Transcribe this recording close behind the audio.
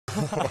Hey,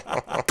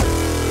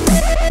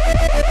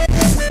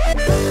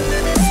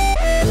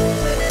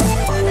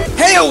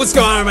 yo, what's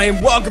going on,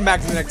 man? Welcome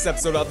back to the next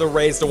episode of the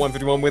Race to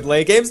 151 with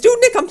Late Games. Dude,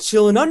 Nick, I'm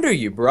chilling under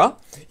you, bro.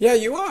 Yeah,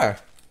 you are.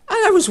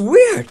 I was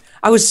weird.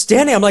 I was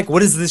standing, I'm like,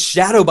 what is this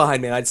shadow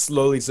behind me? And I'd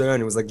slowly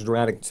turn. It was like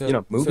dramatic,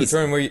 movie.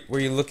 So, Jordan, were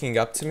you looking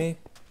up to me?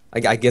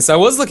 I guess I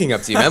was looking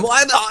up to you, man.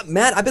 Well,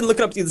 man, I've been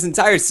looking up to you this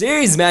entire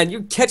series, man.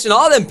 You're catching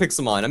all them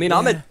Pixelmon. I mean,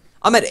 yeah.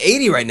 I'm at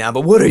 80 right now,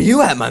 but what are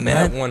you at, my man?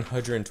 I'm at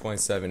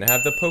 127.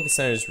 Have the Poke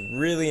Centers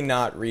really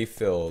not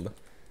refilled?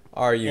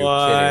 Are you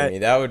kidding me?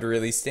 That would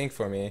really stink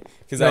for me,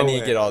 because I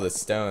need to get all the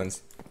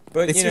stones.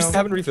 But they just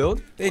haven't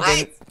refilled? They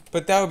didn't.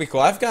 But that would be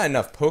cool. I've got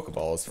enough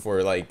Pokeballs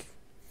for, like,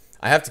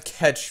 I have to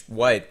catch,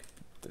 what,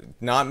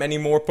 not many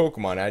more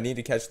Pokemon. I need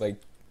to catch, like,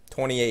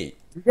 28.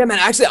 Yeah, man,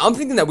 actually, I'm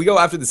thinking that we go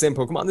after the same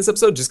Pokemon this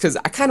episode, just because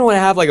I kind of want to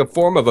have, like, a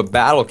form of a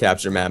battle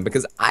capture, man,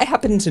 because I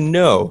happen to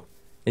know,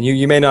 and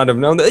you may not have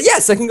known that,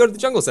 yes, I can go to the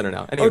Jungle Center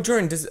now. Anyway. Oh,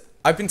 Jordan,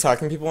 I've been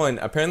talking to people, and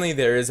apparently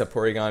there is a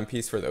Porygon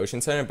piece for the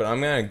Ocean Center, but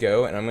I'm going to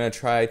go, and I'm going to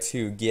try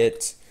to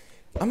get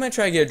a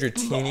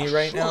Dratini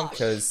right now,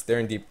 because they're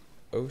in deep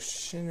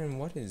ocean, and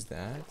what is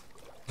that?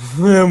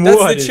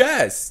 That's the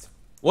chest!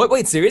 What?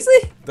 Wait,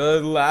 seriously? The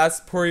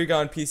last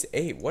Porygon piece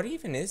 8. What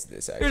even is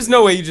this, actually? There's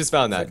no way you just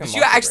found that. Did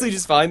you actually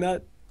just find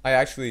that? I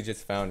actually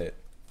just found it.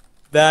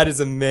 That is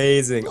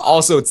amazing.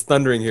 Also, it's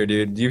thundering here,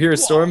 dude. Do you hear a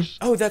storm?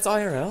 Oh, that's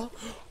IRL?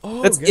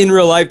 Oh, that's in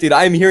real life, dude.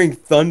 I'm hearing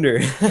thunder.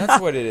 That's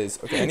what it is.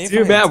 Okay,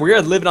 dude, man, we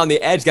are living on the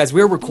edge, guys.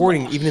 We're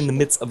recording even in the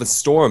midst of a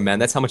storm, man.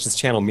 That's how much this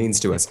channel means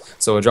to us.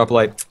 So, drop a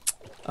like.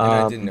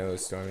 I didn't know it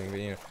was storming, but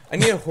you know. I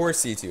need a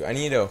Horsey too. I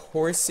need a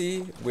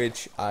Horsey,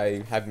 which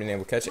I haven't been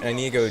able to catch, and I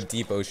need to go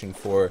deep ocean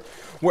for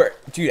where,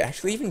 dude.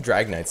 Actually, even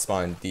Dragonites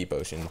spawn in deep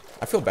ocean.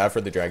 I feel bad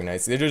for the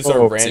Dragonites. They just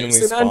are randomly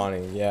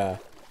spawning. Yeah.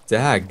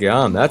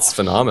 Daggum, that's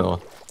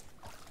phenomenal.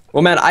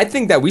 Well, man, I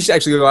think that we should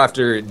actually go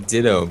after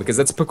Ditto, because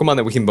that's a Pokemon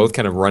that we can both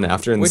kind of run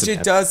after. Which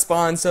it does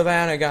spawn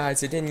Savannah,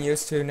 guys. It didn't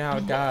used to, now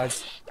it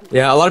does.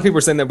 Yeah, a lot of people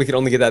are saying that we could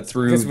only get that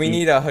through. Because we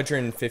need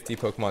 150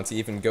 Pokemon to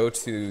even go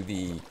to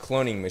the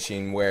cloning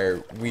machine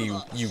where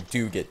you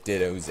do get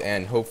Dittos,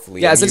 and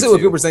hopefully. Yeah, essentially what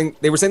people were saying.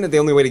 They were saying that the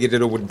only way to get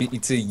Ditto would be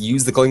to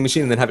use the cloning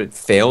machine and then have it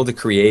fail to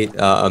create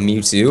a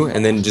Mewtwo,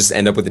 and then just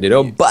end up with a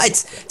Ditto.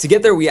 But to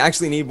get there, we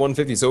actually need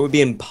 150, so it would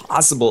be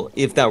impossible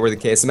if that were the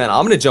case. Man,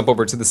 I'm gonna jump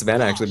over to the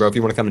savannah actually, bro. If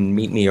you want to come and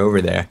meet me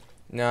over there.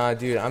 Nah,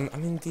 dude, I'm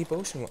in deep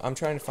ocean. I'm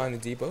trying to find the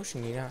deep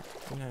ocean. You're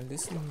not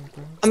listening,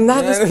 bro. I'm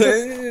not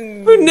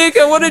listening. Nick,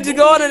 I wanted to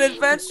go on an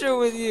adventure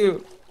with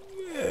you.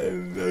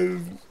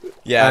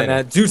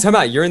 Yeah, dude, time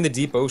out. You're in the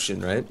deep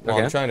ocean, right? Well,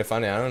 okay. I'm trying to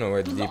find it. I don't know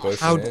where the deep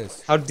ocean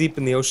is. How deep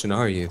in the ocean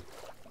are you?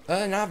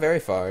 Not very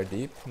far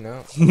deep.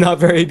 No. Not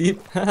very deep.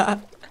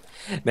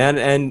 Man,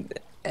 and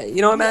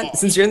you know what, man?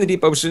 Since you're in the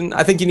deep ocean,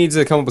 I think you need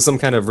to come up with some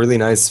kind of really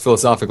nice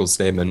philosophical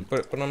statement.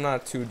 But I'm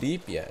not too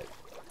deep yet.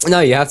 No,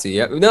 you have to.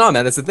 Yeah. No,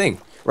 man, that's the thing.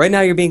 Right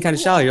now, you're being kind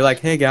of shallow. You're like,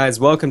 hey, guys,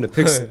 welcome to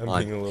Pixelmon.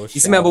 I'm being a little you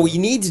see, man, but what you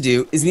need to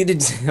do is you're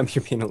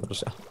being a little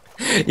shallow.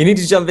 You need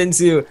to jump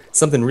into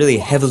something really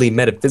heavily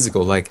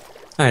metaphysical, like,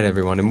 all right,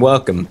 everyone, and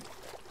welcome.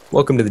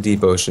 Welcome to the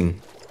deep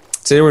ocean.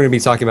 Today, we're going to be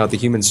talking about the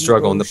human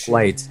struggle and the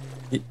flight.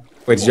 Wait,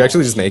 did you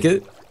actually just make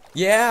it?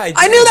 Yeah, I did.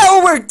 I knew that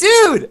would work,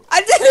 dude! I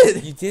did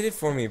it! You did it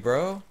for me,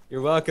 bro. You're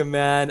welcome,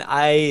 man.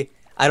 I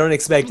don't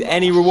expect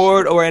any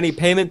reward or any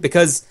payment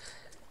because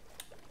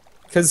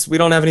we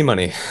don't have any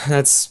money.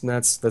 That's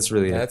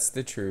really it. That's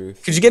the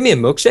truth. Could you get me a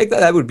milkshake?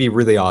 That would be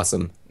really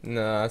awesome.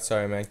 No,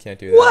 sorry, man. I can't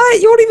do that. What?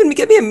 You won't even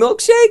get me a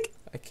milkshake?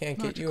 I can't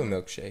get you a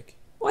milkshake.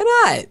 Why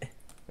not?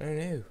 I don't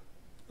know.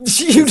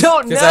 You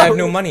don't know? Because I have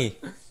no money.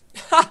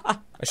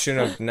 I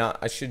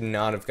should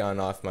not have gone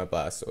off my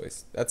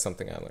Blastoise. That's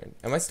something I learned.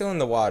 Am I still in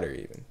the water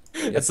even?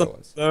 Yes, that's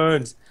something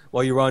learned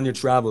while you were on your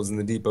travels in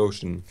the deep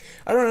ocean.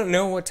 I don't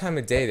know what time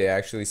of day they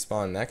actually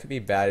spawn. That could be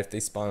bad if they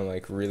spawn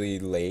like really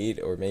late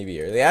or maybe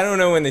early. I don't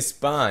know when they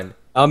spawn.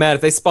 Oh man,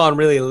 if they spawn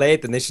really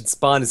late, then they should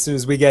spawn as soon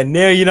as we get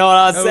near. You know what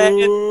I'm saying?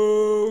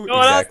 You know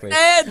exactly. What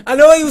I'm saying? I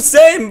know what you're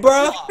saying,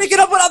 bro. Pick it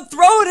up when I'm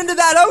throwing into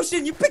that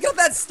ocean. You pick up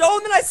that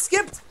stone, then I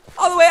skipped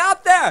all the way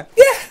out there.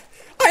 Yeah,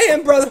 I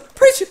am, brother.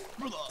 Preach it.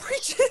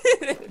 Preach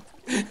it.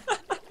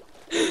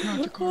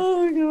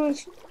 Oh my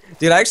gosh.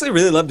 Dude, I actually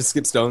really love to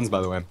skip stones,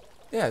 by the way.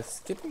 Yeah,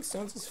 skipping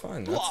stones is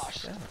fun. Yeah.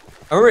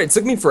 I remember it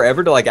took me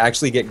forever to like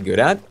actually get good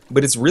at,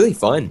 but it's really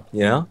fun,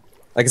 you know?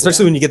 Like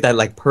especially when you get that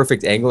like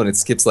perfect angle and it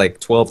skips like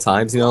 12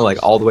 times, you know,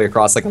 like all the way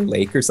across like a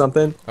lake or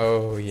something.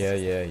 Oh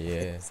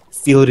yeah.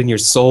 Feel it in your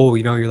soul,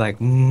 you know, you're like,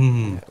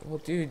 mmm. Yeah, well,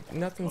 dude,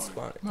 nothing's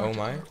spawned. Oh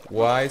my.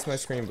 Why is my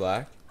screen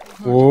black?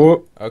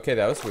 Whoa. Okay,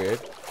 that was weird.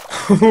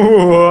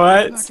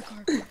 What?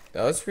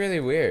 That was really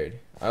weird.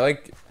 I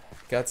like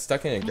got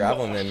stuck in a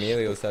gravel and then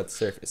immediately was at the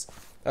surface.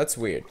 That's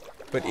weird.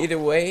 But either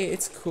way,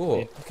 it's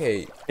cool.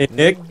 Okay. Hey,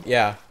 Nick?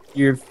 Yeah.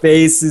 Your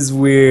face is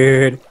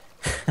weird.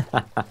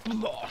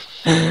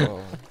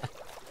 Oh.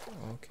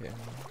 Okay.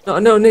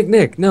 No, Nick.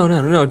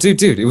 No.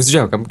 Dude, it was a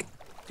joke.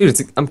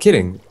 I'm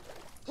kidding.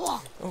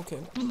 Okay.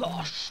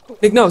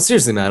 Nick, no,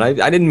 seriously, man. I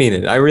didn't mean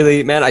it. I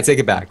really, man, I take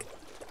it back.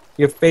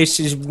 Your face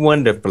is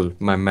wonderful,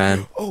 my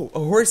man. Oh, a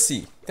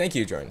horsey. Thank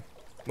you, Jordan.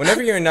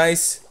 Whenever you're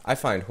nice, I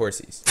find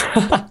horsies.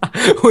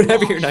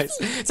 Whenever you're nice.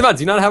 Simon,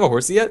 do you not have a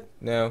horsey yet?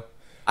 No.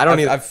 I don't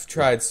either. I've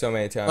tried so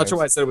many times. Not sure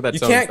why I said it with that You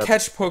tone. can't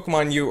catch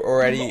Pokemon you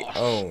already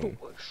own.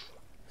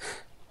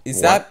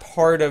 Is that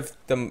part of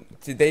the...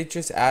 Did they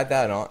just add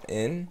that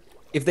in?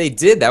 If they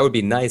did, that would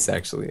be nice,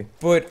 actually.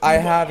 But I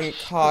haven't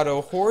caught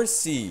a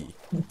horsey.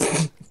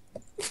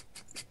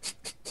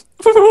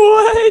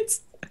 What?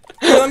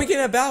 Well, let me get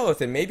in a battle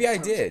with him. Maybe I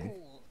did.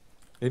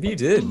 Maybe you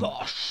did.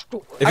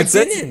 If I it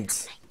said-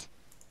 didn't.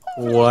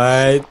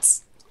 What?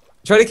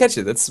 Try to catch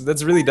it.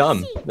 That's really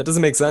dumb. That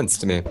doesn't make sense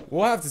to me.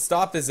 We'll have to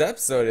stop this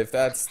episode if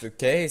that's the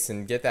case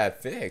and get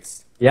that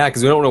fixed. Yeah,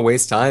 because we don't want to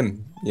waste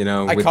time, you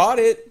know. I caught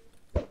it.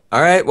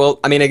 All right, well,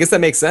 I mean, I guess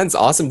that makes sense.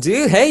 Awesome,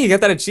 dude. Hey, you got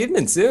that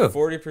achievement, too.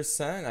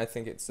 40%, I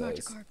think it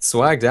says.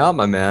 Swagged out,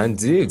 my man.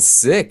 Dude,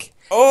 sick.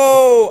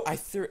 Oh,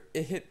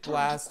 it hit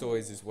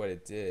Blastoise is what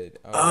it did.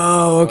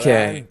 Oh,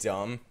 okay. I'm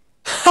dumb.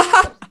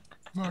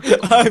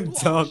 I'm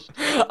dumb.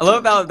 I love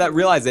about that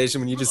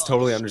realization when you just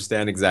totally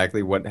understand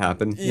exactly what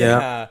happened.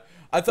 Yeah.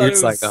 I thought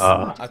It's it was like,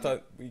 I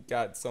thought we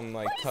got some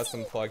like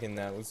custom plugin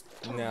that was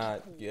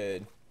not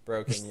good.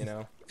 Broken, you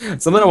know.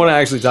 Something I want to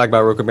actually talk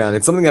about real quick, man.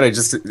 It's something that I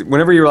just,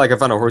 whenever you were like, I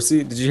found a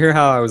horsey, did you hear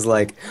how I was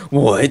like,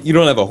 what? You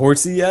don't have a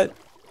horsey yet?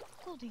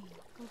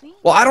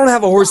 Well, I don't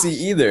have a horsey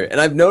either,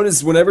 and I've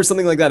noticed whenever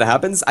something like that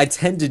happens, I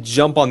tend to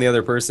jump on the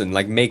other person,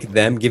 like make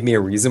them give me a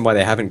reason why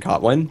they haven't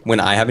caught one,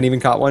 when I haven't even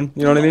caught one,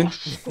 you know what I mean?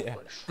 Yeah.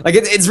 Like,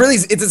 it's really,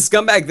 it's a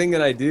scumbag thing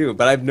that I do,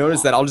 but I've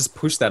noticed that I'll just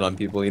push that on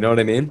people, you know what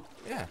I mean?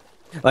 Yeah.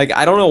 Like,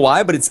 I don't know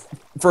why, but it's,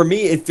 for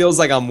me, it feels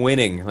like I'm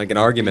winning, like an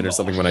argument or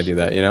something when I do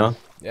that, you know?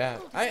 Yeah,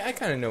 I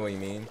kind of know what you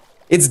mean.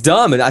 It's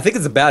dumb, and I think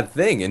it's a bad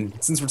thing,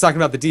 and since we're talking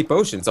about the deep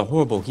ocean, it's a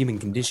horrible human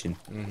condition.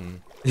 Mm-hmm.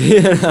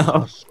 You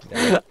know?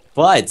 Yeah.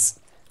 But,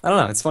 I don't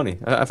know, it's funny.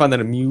 I find that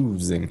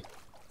amusing.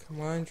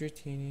 Come on,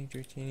 Dratini,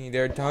 Dratini.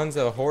 There are tons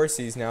of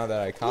horsies now that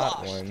I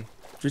caught one.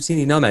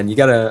 Dratini, no man, you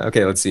gotta,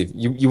 okay, let's see.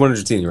 You want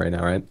a Dratini right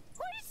now, right?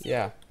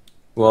 Yeah.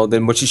 Well,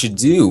 then what you should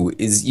do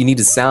is you need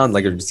to sound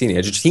like a Dratini.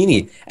 A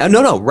Dratini,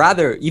 no,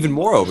 rather, even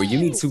moreover, you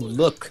need to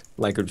look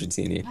like a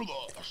Dratini.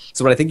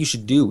 So what I think you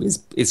should do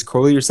is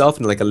curl yourself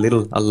into like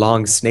a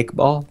long snake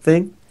ball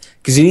thing,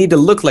 because you need to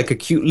look like a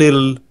cute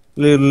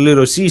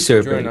little sea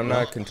serpent. Jordan, I'm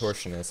not a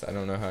contortionist. I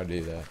don't know how to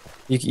do that.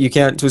 You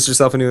can't twist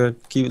yourself into a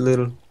cute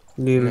little.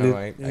 No,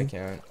 I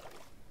can't.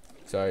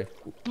 Sorry.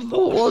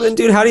 Well then,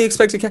 dude, how do you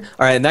expect to? All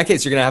right, in that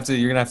case, you're gonna have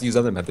to use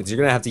other methods. You're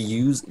gonna have to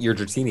use your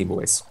Dratini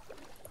voice.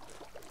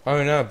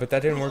 Oh no, but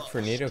that didn't work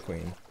for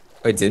Nidoqueen.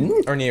 Oh, it didn't?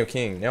 Or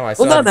Nidoking. No, I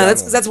saw. Well, no,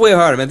 that's way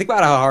harder. I mean, think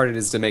about how hard it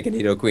is to make a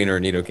Nidoqueen or a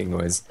Nidoking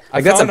noise.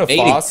 Like, I found that's a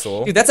mating.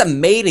 fossil. Dude, that's a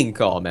mating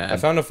call, man. I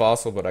found a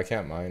fossil, but I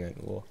can't mine it.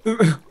 Well,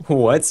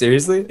 What?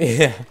 Seriously?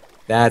 yeah.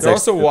 That's There are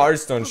also actually-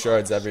 waterstone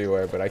shards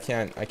everywhere, but I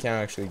can't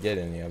actually get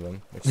any of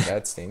them, which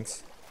that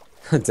stinks.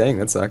 Dang,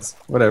 that sucks.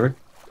 Whatever.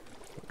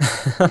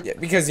 Yeah,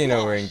 because you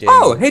know we're in game.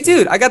 Oh, hey,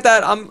 dude, I got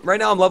that. Right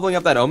now I'm leveling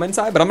up that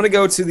Omentai, but I'm gonna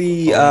go to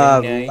the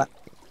Omenite?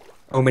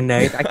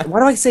 Omenite. Why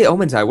do I say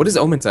Omentai? What is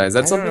Omentai? Is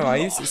that I something? don't know. I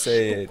used to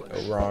say it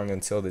wrong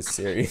until this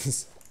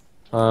series.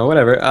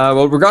 Whatever.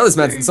 Well, regardless,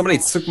 man, since somebody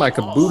took my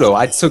Kabuto,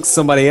 I took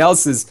somebody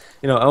else's,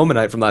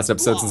 Omenite from last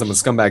episode since I'm a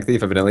scumbag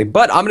thief, evidently.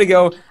 But I'm gonna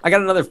go. I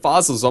got another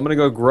fossil, so I'm gonna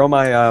go grow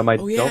my my.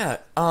 Oh yeah.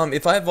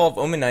 If I evolve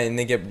Omenite and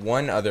they get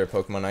one other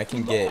Pokemon, I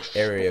can get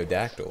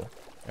Aerodactyl.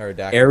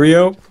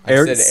 Aereo?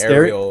 I said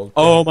aerial.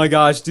 Oh my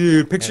gosh,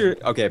 dude! Picture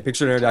an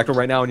Aerodactyl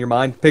right now in your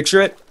mind. Picture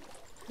it.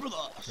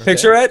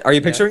 Picture it. Are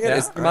you picturing it? yeah,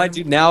 It's in your mind,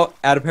 dude. Now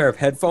add a pair of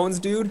headphones,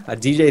 dude. A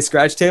DJ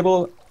scratch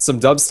table, some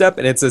dubstep,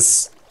 and it's a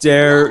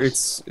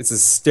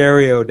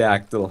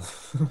stereodactyl.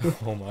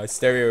 Oh my,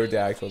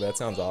 Stereodactyl. That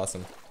sounds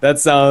awesome. That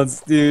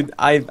sounds, dude.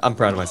 I'm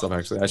proud of myself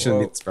actually. I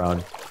shouldn't be this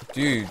proud.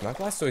 Dude, my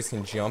Blastoise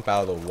can jump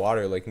out of the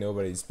water like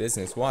nobody's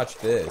business. Watch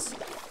this.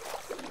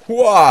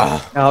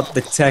 Wow. Out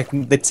the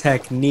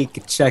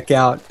technique. Check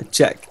out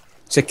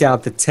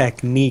the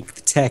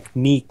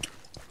technique.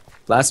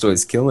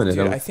 Blastoise killing it.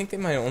 Dude, I think they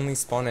might only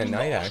spawn at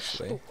night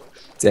actually.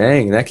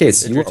 Dang, in that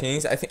case, They're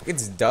Dratini's? I think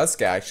it's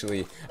dusk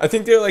actually. I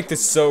think they're like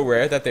so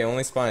rare that they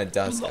only spawn at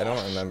dusk. I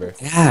don't remember.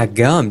 Yeah,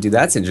 gum, dude.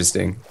 That's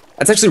interesting.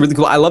 That's actually really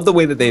cool. I love the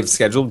way that they've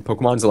scheduled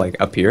Pokemon to like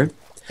appear.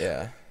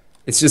 Yeah.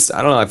 It's just,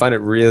 I don't know. I find it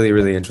really,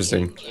 really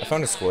interesting. I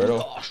found a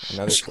Squirtle.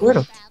 Another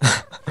Squirtle.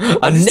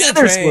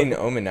 Another Squirtle.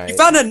 Omenite. You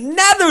found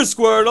another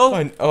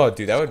Squirtle. Oh,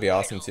 dude, that would be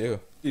awesome too.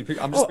 Dude,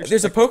 I'm Oh,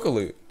 there's a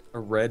Pokaloot. a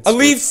red. A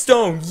leaf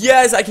stone.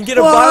 Yes, I can get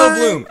a What?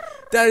 Vileplume.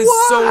 That is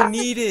so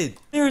needed.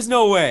 There's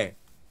no way.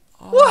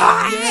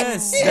 What?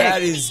 Yes,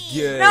 that is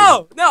good.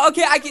 No,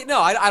 okay,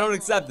 I don't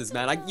accept this,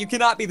 man. You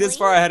cannot be this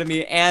far ahead of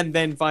me and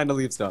then find a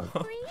leaf stone.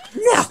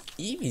 No,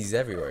 Eevee's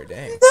everywhere,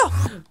 dang. no,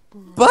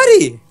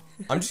 buddy.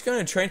 I'm just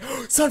gonna train.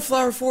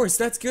 Sunflower Forest,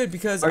 that's good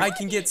because I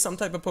can get some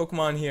type of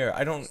Pokemon here.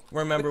 I don't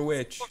remember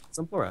which.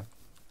 Sunflora.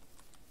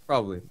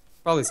 Probably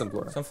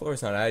Sunflora.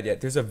 Sunflower's not out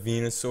yet. There's a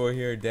Venusaur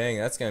here. Dang,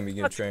 that's gonna be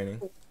good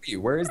training.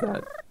 Where is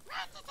that?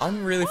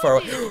 I'm really far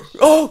away.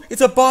 Oh,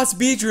 it's a Boss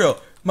Beedrill.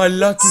 My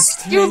luck is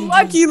You changing.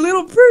 lucky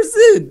little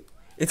person!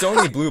 It's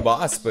only blue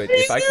boss, but How do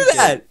if you I do could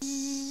that?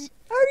 get,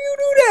 How do you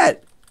do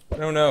that? I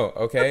don't know.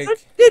 Okay. How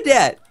did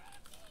that?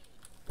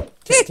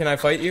 Can I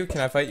fight you? Can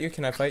I fight you?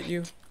 Can I fight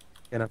you?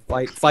 Gonna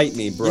fight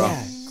me, bro.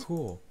 Yeah.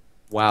 Cool.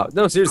 Wow.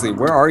 No, seriously,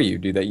 where are you,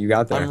 dude? That you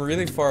got there? I'm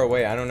really far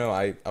away. I don't know.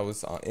 I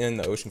was in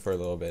the ocean for a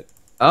little bit.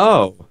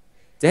 Oh,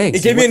 dang.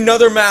 It gave me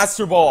another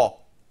Master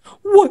Ball.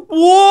 What?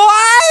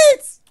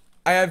 What?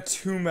 I have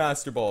 2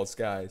 Master Balls,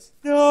 guys.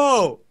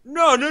 No.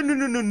 No. No. No.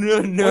 No. No.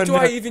 No. No. What do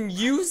I even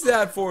use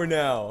that for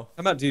now?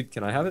 How about, dude?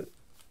 Can I have it?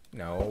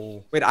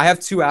 No. Wait, I have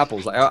 2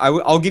 apples.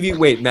 I'll give you.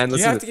 Wait, man. You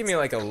Listen. have to give me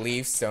like a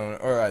leaf stone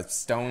or a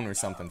stone or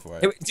something for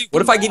it. Hey, wait, dude,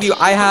 what if I give you?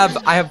 I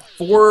have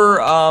 4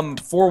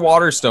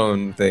 water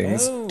stone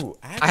things. Oh,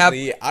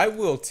 actually, I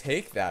will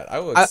take that. I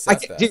will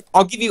accept that. Dude,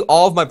 I'll give you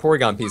all of my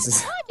Porygon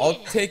pieces. I'll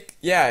take,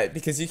 yeah,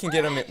 because you can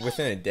get them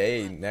within a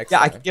day next Yeah,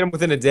 time. I can get them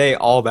within a day,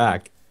 all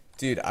back.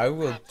 Dude, I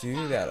will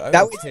do that. I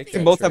That will way we take can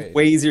that both trade. have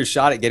way easier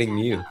shot at getting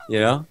Mew. You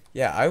know?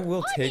 Yeah, I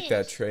will take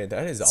that trade.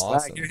 That is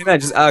awesome. Hey, man,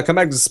 just come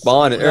back to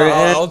spawn. No,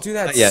 I'll do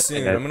that Not yet,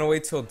 soon. not I'm gonna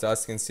wait till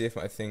dusk and see if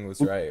my thing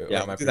was right.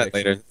 Yeah, or my we'll do that prediction.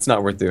 later. It's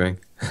not worth doing.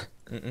 Oh,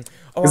 I then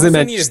also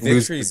man need a just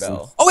lose victory this-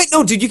 bell. Oh wait,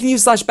 no, dude, you can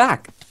use slash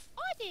back.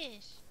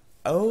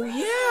 Oh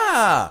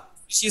yeah.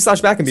 Just use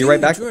slash back and be right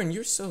back. Jordan,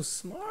 you're so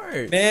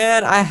smart.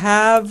 Man, I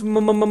have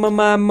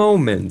my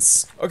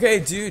moments. Okay,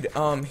 dude.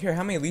 Here,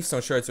 how many leaf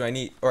stone shards do I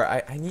need? Or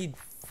I need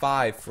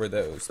 5 for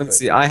those. Let's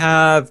see. I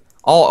have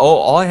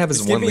all I have is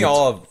Just one. give me leaf.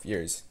 all of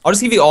yours. I'll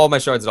just give you all of my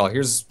shards at all.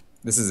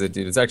 This is it,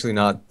 dude. It's actually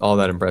not all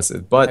that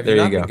impressive, but Have there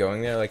you you not go. been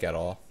going there like at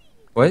all?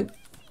 What?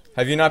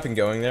 Have you not been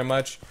going there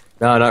much?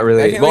 No, not I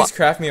really. can at Well, least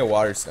craft me a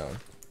water stone.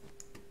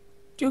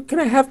 dude, can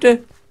I have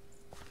to?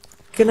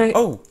 Can I?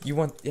 Oh, you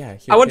want? Yeah.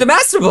 Here, I want the here.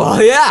 master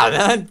ball. Yeah,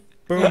 man.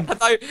 Boom.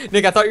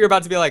 Nick, I thought you were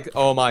about to be like,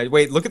 oh my.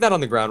 Wait, look at that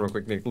on the ground real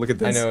quick, Nick. Look at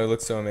this. I know it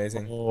looks so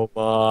amazing. Oh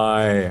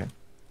my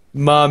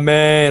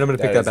man. I'm gonna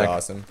pick that That is back.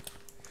 awesome.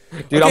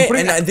 Dude, Okay, I'm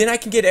putting and then I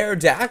can get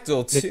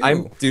Aerodactyl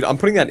too. Dude, I'm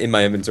putting that in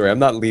my inventory. I'm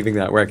not leaving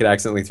that where I could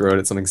accidentally throw it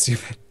at something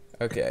stupid.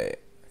 Okay.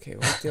 Okay,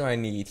 what do I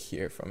need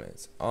here from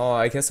it? Oh,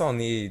 I guess I'll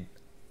need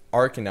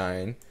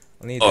Arcanine.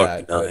 I'll need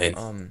that. Arcanine.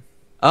 But,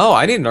 Oh,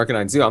 I need an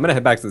Arcanine too. I'm gonna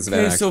head back to the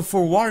Savannah. okay, so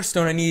for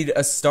Waterstone, I need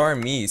a Star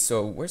Me.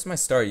 So where's my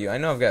Star U? I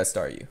know I've got a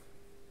Star U.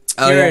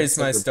 Oh, Here yeah, is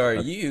my Star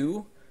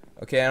U.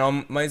 Okay, and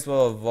I might as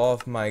well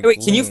evolve my. Hey, wait,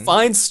 can you Gloom.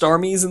 find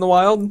Starmies in the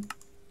wild?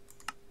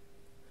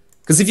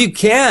 Because if you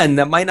can,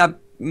 that might not.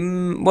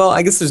 Well,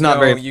 I guess there's not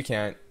No, very. you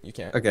can't. You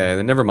can't. Okay,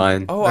 then never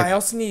mind. Oh, Okay. I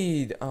also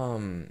need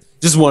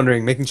Just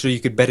wondering, making sure you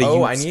could better Oh,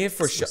 use. I need it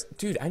for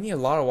dude. I need a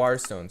lot of water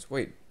stones.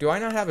 Wait, do I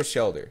not have a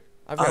Shelder?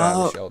 I've got to have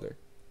Oh, a Shelder.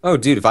 Oh,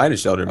 dude, if I had a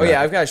Shelter. Oh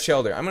yeah, I've got a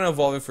Shelder. I'm gonna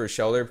evolve it for a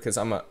Shelder because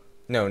I'm a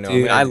no.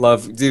 Dude, I'm gonna,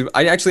 Dude,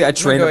 I I'm gonna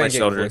train go on my ahead and get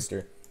Shelter.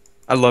 Cloyster.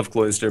 I love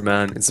Cloyster,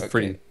 man. It's a Okay.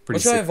 pretty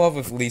What should I sick. evolve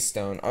with Leaf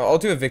Stone? I'll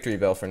do a Victory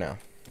Bell for now.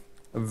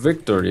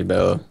 Victory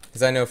Bell.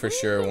 Because I know for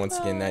sure, once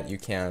again, that you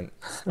can't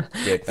get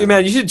Hey them.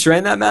 man, you should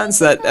train that, man,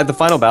 so that at the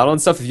final battle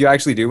and stuff, if you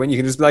actually do win, you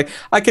can just be like,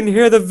 I can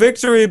hear the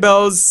victory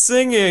bells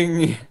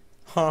singing.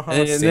 And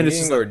then it's Singing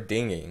just or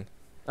dinging?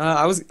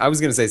 I was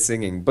gonna say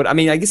singing, but I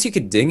mean, I guess you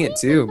could ding it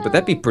too, but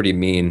that'd be pretty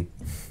mean.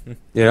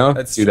 You know?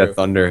 That's Dude, true. that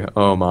thunder.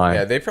 Oh my.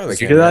 Yeah, they probably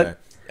Did you can. hear that?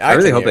 Yeah. I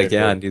really can hope hear they it,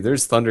 can, but- dude.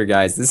 There's thunder,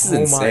 guys. This is Oh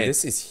insane. my,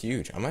 this is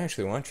huge. I might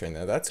actually want to train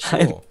that. That's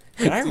cool.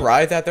 Can I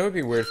ride that? That would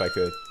be weird if I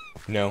could.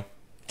 No.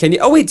 Can you?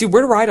 Oh wait, dude,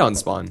 where do Rhydon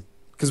spawn?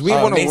 Because we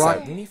want to Mesa.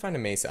 ride. We need to find a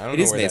Mesa. I don't It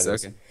know is where Mesa. that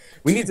is. Okay.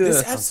 We need to.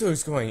 This episode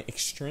is going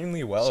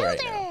extremely well right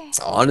now.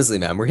 Honestly,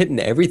 man, we're hitting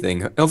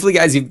everything. Hopefully,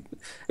 guys, if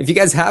you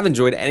guys have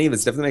enjoyed any of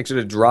this, definitely make sure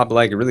to drop a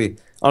like. It really,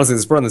 honestly,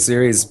 the support on the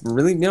series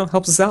really,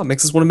 helps us out,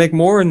 makes us want to make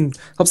more, and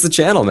helps the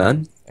channel,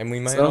 man. And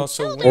we might So-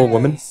 also or win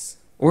woman. this.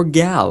 Or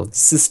gal,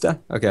 sister.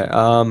 Okay.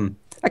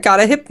 I got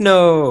a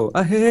Hypno.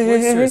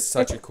 Cloyster is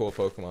such a cool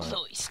Pokemon.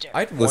 Cloyster.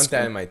 I'd want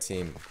that Gliscor. in my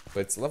team,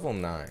 but it's level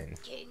 9.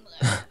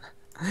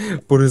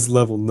 But it's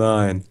level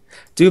 9.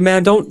 Dude,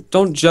 man,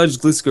 don't judge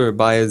Gliscor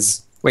by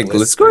his. Wait,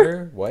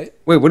 Gliscor? What?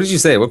 Wait, what did you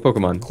say? What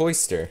Pokemon?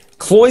 Cloyster.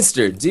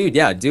 Cloyster, dude.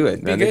 Yeah, do it,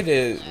 Be man. good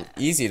to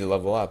easy to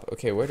level up.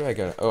 Okay, where do I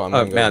go? Oh, I'm Oh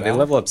gonna go man, they back.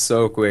 level up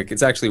so quick.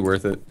 It's actually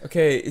worth it.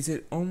 Okay, is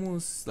it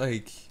almost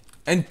like?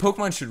 And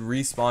Pokemon should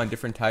respawn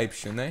different types,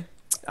 shouldn't they?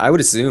 I would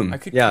assume. I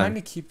could yeah. kind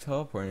of keep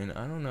teleporting.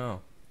 I don't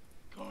know.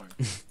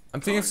 I'm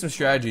thinking of some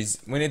strategies.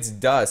 When it's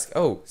dusk,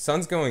 oh,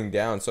 sun's going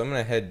down, so I'm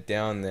gonna head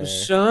down there. The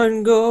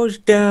sun goes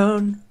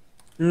down.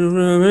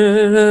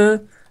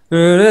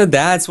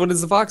 That's what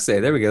does the fox say?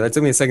 There we go. That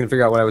took me a second to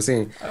figure out what I was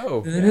singing.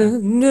 Oh,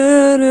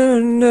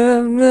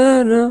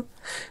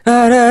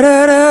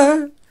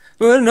 yeah.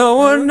 But no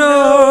one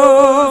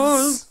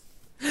knows.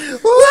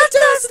 What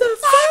does the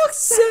fox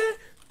say?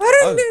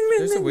 Oh,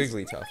 there's a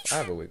Wigglytuff. I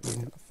have a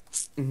Wigglytuff.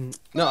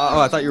 No,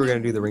 I thought you were gonna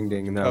do the ring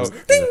ding, and that Oh, was.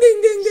 ding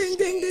ding ding ding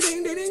ding ding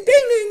ding ding ding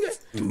ding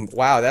ding.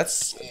 Wow,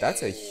 that's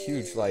a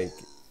huge like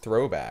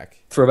throwback.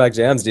 Throwback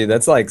jams, dude.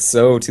 That's like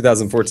so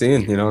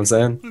 2014. You know what I'm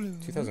saying?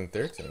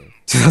 2013.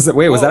 2000.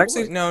 Wait, was that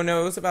actually? No,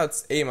 it was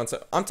about 8 months.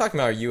 I'm talking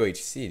about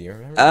UHC. Do you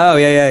remember? Oh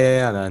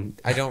yeah, man.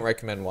 I don't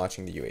recommend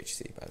watching the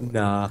UHC, by the way.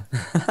 Nah.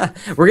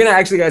 We're gonna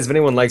actually, guys. If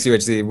anyone likes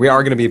UHC, we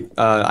are gonna be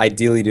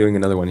ideally doing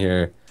another one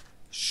here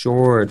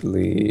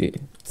shortly.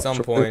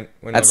 Some point.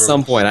 At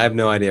some point, I have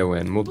no idea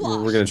when.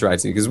 We're gonna try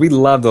to, because we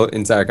love the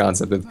entire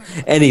concept of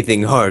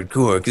anything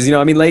hardcore. Because you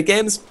know, I mean, late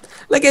games,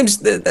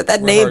 that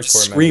name hardcore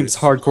screams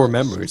hardcore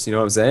members. You know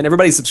what I'm saying?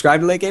 Everybody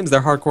subscribed to late games,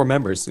 they're hardcore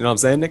members. You know what I'm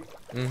saying, Nick?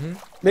 Mm-hmm.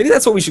 Maybe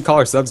that's what we should call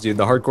our subs, dude.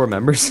 The hardcore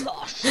members.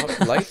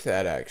 I like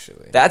that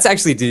actually. That's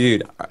actually,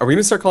 dude. Are we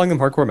gonna start calling them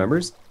hardcore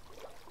members?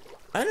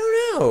 I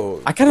don't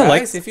know. I kind of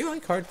like. If you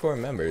like hardcore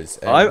members,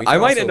 I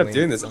might end up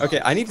doing this.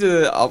 Okay, I need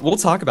to. We'll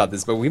talk about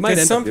this, but we might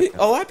end up.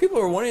 A lot of people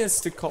are wanting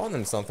us to call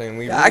them something. And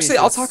we really actually,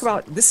 I'll talk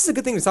about. This is a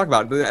good thing to talk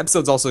about. The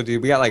episodes also,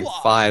 dude. We got like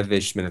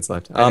 5-ish minutes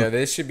left. I know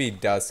this should be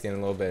dusk and a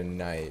little bit of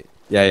night.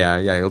 Yeah.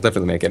 You'll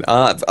definitely make it.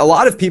 A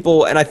lot of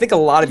people, and I think a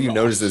lot of you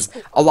notice this.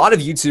 A lot of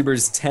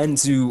YouTubers tend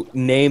to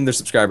name their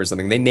subscribers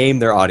something. They name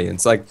their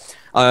audience, like.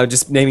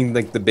 Just naming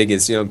like the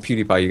biggest, you know,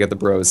 PewDiePie, you got the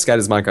bros, Sky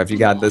does Minecraft, you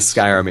got the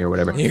Sky Army or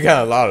whatever. You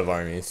got a lot of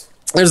armies.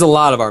 There's a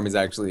lot of armies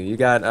actually. You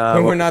got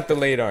but we're not the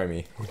late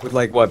army. With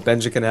like what,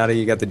 Benja Canada,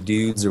 you got the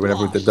dudes or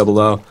whatever with the double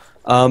O.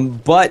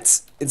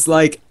 But it's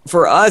like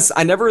for us,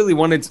 I never really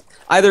wanted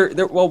either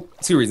well,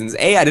 two reasons.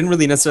 A, I didn't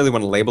really necessarily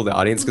want to label the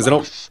audience because I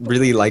don't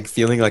really like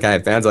feeling like I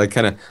have fans. I like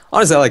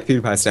honestly I like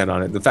PewDiePie stand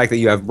on it. The fact that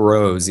you have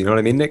bros, you know what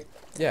I mean, Nick?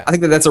 Yeah. I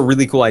think that that's a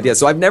really cool idea.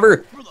 So I've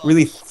never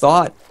really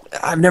thought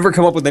I've never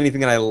come up with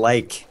anything that I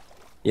like,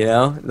 you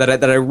know,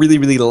 that I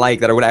really like,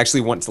 that I would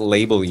actually want to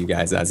label you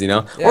guys as, you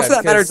know, yeah, or for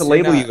that matter to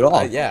label you at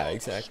all. Yeah,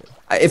 exactly.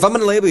 If I'm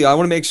gonna label you, I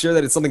want to make sure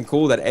that it's something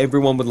cool that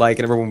everyone would like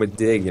and everyone would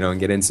dig, you know, and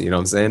get into. You know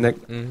what I'm saying, Nick?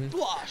 Mm-hmm.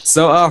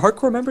 So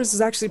hardcore members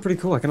is actually pretty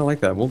cool. I kind of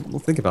like that. We'll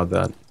think about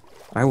that.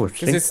 I would.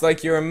 Because it's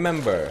like you're a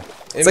member.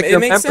 It's like you're a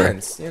makes member.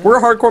 sense. You know? We're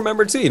a hardcore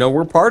member too. You know,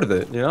 we're part of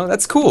it. You know,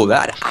 that's cool.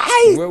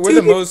 We're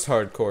the most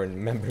hardcore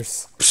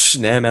members. Psh,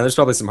 nah, man. There's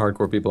probably some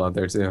hardcore people out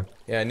there too.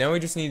 Yeah. Now we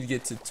just need to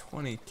get to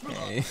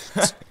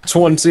 20K.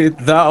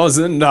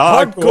 20,000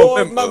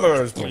 hardcore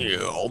members.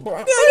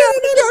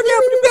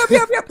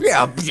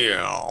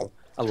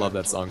 I love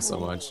that song so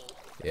much.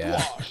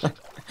 Yeah.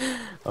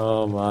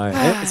 Oh my.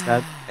 Anyways,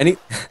 man. Any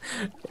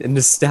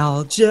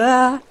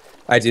nostalgia?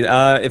 Alright, dude,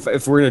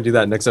 if we're gonna do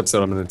that next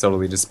episode, I'm gonna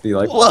totally just be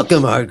like,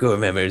 welcome hardcore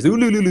members.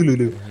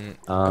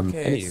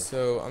 Okay,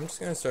 so I'm just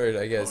gonna start,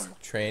 I guess,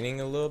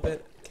 training a little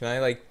bit. Can I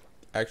like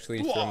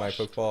actually throw my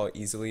football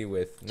easily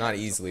with, not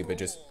easily, but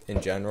just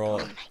in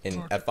general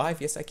in F5?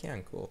 Yes, I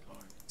can. Cool.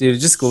 Dude, it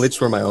just glitched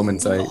where my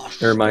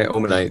Omenite, or my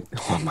Omenite,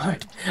 oh my,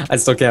 I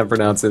still can't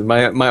pronounce it.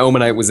 My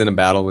Omenite was in a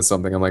battle with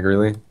something. I'm like,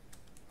 really?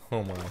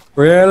 Oh my.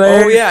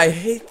 Really? Oh yeah, I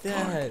hate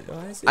that.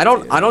 I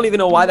don't even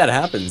know why that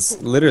happens.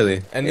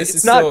 Literally. And this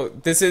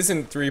this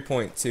isn't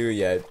 3.2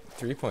 yet.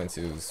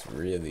 3.2 is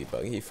really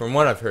buggy from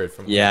what I've heard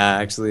from. Yeah,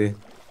 actually.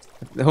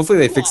 Hopefully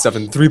they fix stuff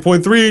in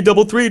 3.3,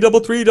 double three,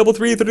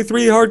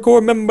 33,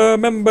 hardcore member.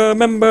 I'm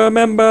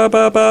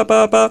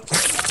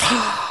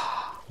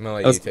gonna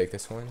let you take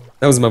this one.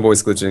 That was my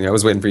voice glitching. I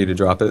was waiting for you to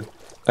drop it.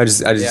 I just.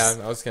 Yeah,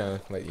 I was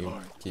gonna let you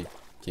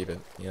keep it,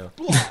 you know.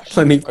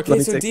 let me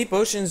so deep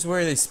ocean's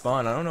where they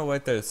spawn. I don't know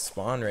what the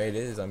spawn rate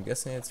is. I'm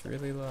guessing it's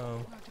really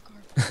low.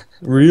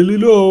 Really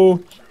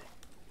low.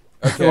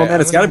 Okay. Well, man,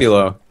 it's gotta be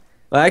low.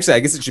 Well, actually, I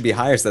guess it should be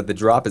higher so that the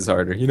drop is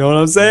harder. You know what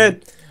I'm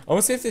saying? I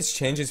want to see if this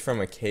changes from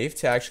a cave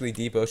to actually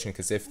deep ocean.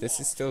 Because if this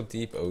is still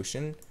deep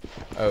ocean,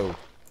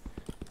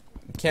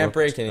 can't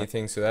break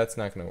anything, so that's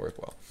not gonna work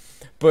well.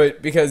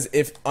 But because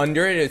if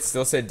under it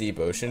still said deep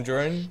ocean,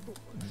 Jordan,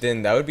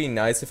 then that would be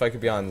nice if I could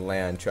be on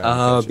land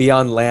trying to be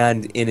on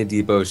land in a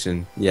deep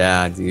ocean.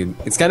 Yeah, dude.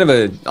 It's kind of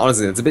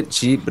honestly, it's a bit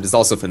cheap, but it's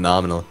also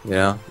phenomenal, you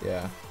know?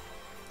 Yeah.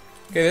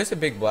 Okay, there's a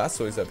big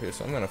Blastoise up here,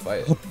 so I'm gonna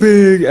fight it.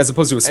 Big, as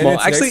opposed to a small. And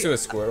it's actually,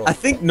 next to a Squirtle. I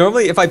think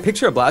normally if I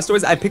picture a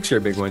Blastoise, I picture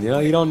a big one, you know?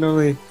 You don't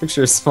normally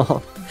picture a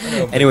small.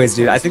 Anyways,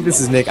 dude, I think this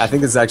is Nick. I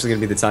think this is actually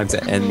gonna be the time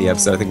to end the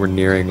episode. I think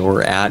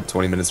we're at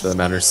 20 minutes for that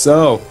matter.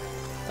 So,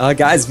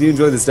 guys, if you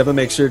enjoyed this,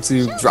 definitely make sure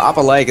to drop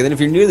a like. And then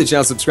if you're new to the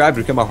channel, subscribe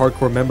to become a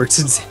hardcore member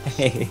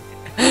today.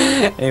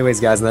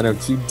 Anyways, guys, and then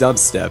cue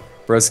dubstep.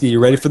 Broski,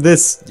 you ready for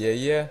this?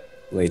 Yeah.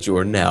 Late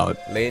Jordan out.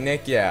 Late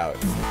Nick out.